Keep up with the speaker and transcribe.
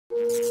We're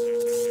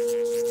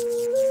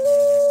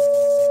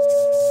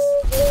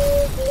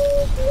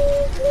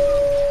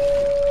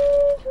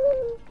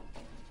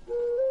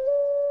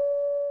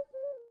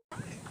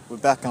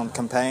back on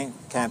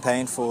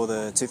campaign for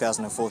the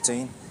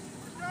 2014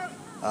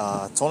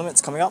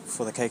 tournaments coming up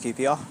for the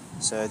KQPR.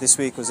 So this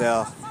week was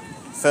our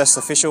first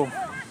official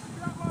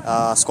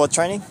squad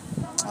training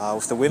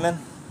with the women,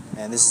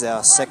 and this is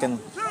our second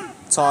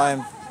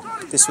time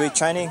this week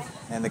training,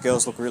 and the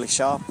girls look really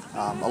sharp.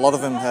 A lot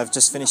of them have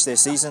just finished their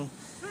season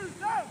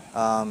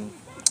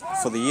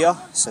for the year,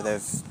 so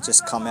they've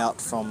just come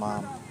out from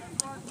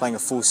playing a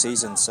full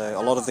season. So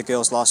a lot of the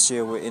girls last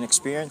year were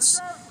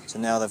inexperienced, so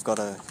now they've got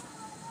a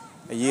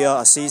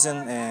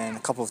season and a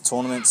couple of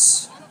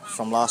tournaments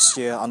from last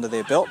year under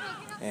their belt,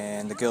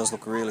 and the girls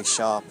look really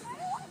sharp.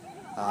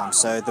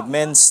 So the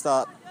men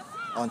start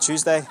on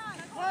Tuesday,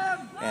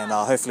 and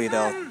hopefully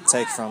they'll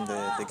take from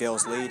the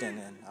girls' lead. And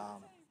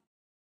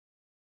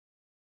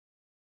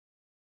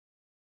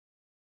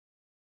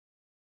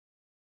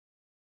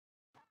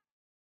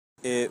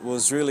it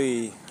was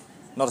really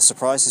not a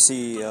surprise to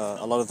see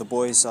a lot of the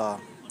boys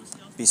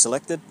be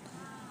selected.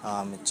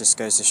 It just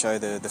goes to show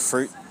the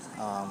fruit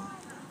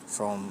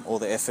from all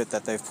the effort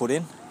that they've put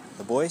in,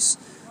 the boys.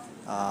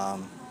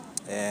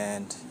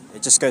 And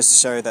it just goes to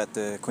show that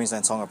the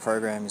Queensland Tonga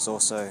program is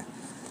also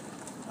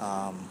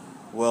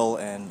well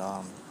and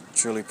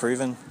truly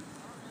proven,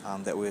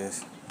 that we're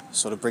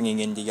sort of bringing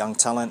in the young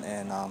talent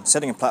and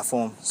setting a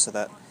platform so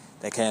that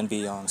they can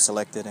be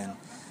selected and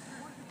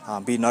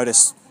be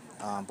noticed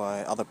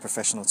by other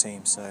professional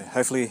teams. So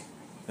hopefully,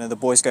 the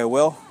boys go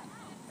well,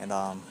 and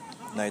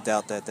no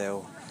doubt that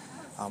they'll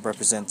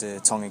represent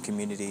the Tongan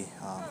community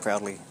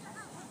proudly.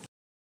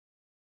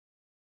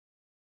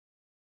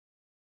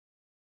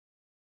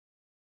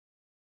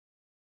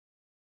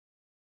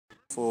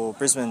 For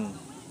Brisbane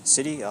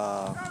City, we've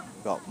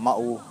got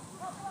Ma'u,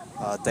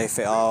 Dave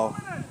Fe'ao,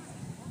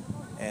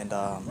 and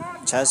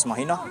Chaz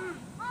Mahina.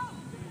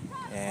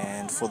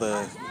 And for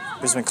the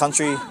Brisbane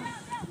Country,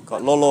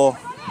 got Lolo,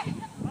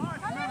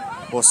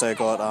 also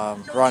got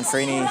Ryan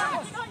Freeney,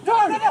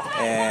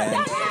 and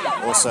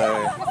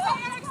also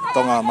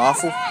Donga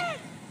Mafu.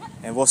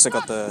 And we've also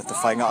got the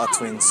Whainga'a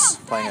twins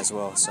playing as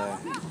well. So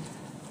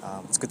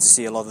it's good to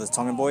see a lot of the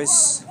Tongan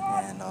boys,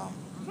 and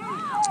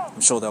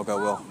I'm sure they'll go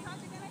well.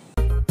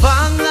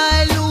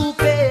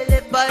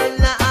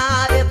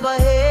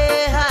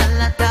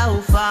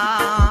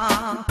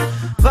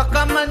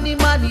 Baka mani